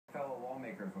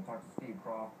lawmakers. We'll talk to Steve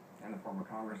Croft and the former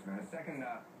congressman. A second,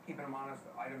 keeping them honest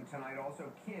item tonight,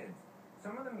 also kids.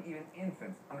 Some of them even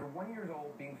infants, under 1 year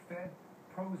old, being fed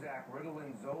Prozac,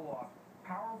 Ritalin, Zoloft,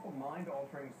 powerful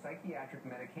mind-altering psychiatric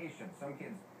medication. Some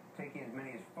kids taking as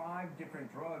many as 5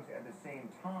 different drugs at the same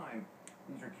time.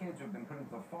 These are kids who have been put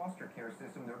into the foster care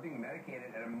system. They're being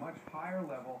medicated at a much higher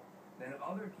level than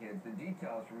other kids. The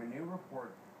details from a new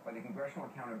report by the Congressional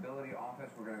Accountability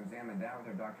Office. We're going to examine that with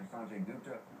our Dr. Sanjay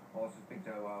Gupta. We'll also speak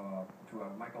to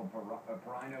Michael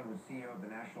Perino, who's CEO of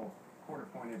the National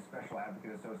Court-Appointed Special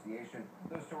Advocate Association.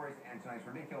 Those stories and tonight's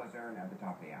ridiculous errand at the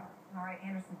top of the hour. All right,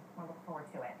 Anderson, we'll look forward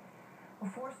to it.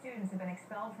 Well, 4 students have been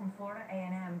expelled from Florida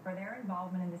A&M for their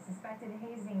involvement in the suspected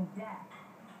hazing death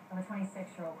of a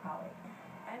 26-year-old colleague.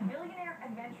 And billionaire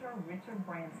adventurer Richard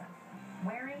Branson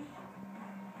wearing,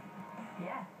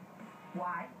 yeah,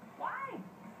 why?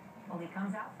 Well, he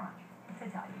comes out front to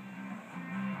tell you.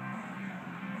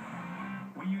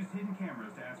 We used hidden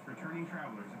cameras to ask returning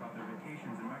travelers about their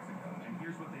vacations in Mexico.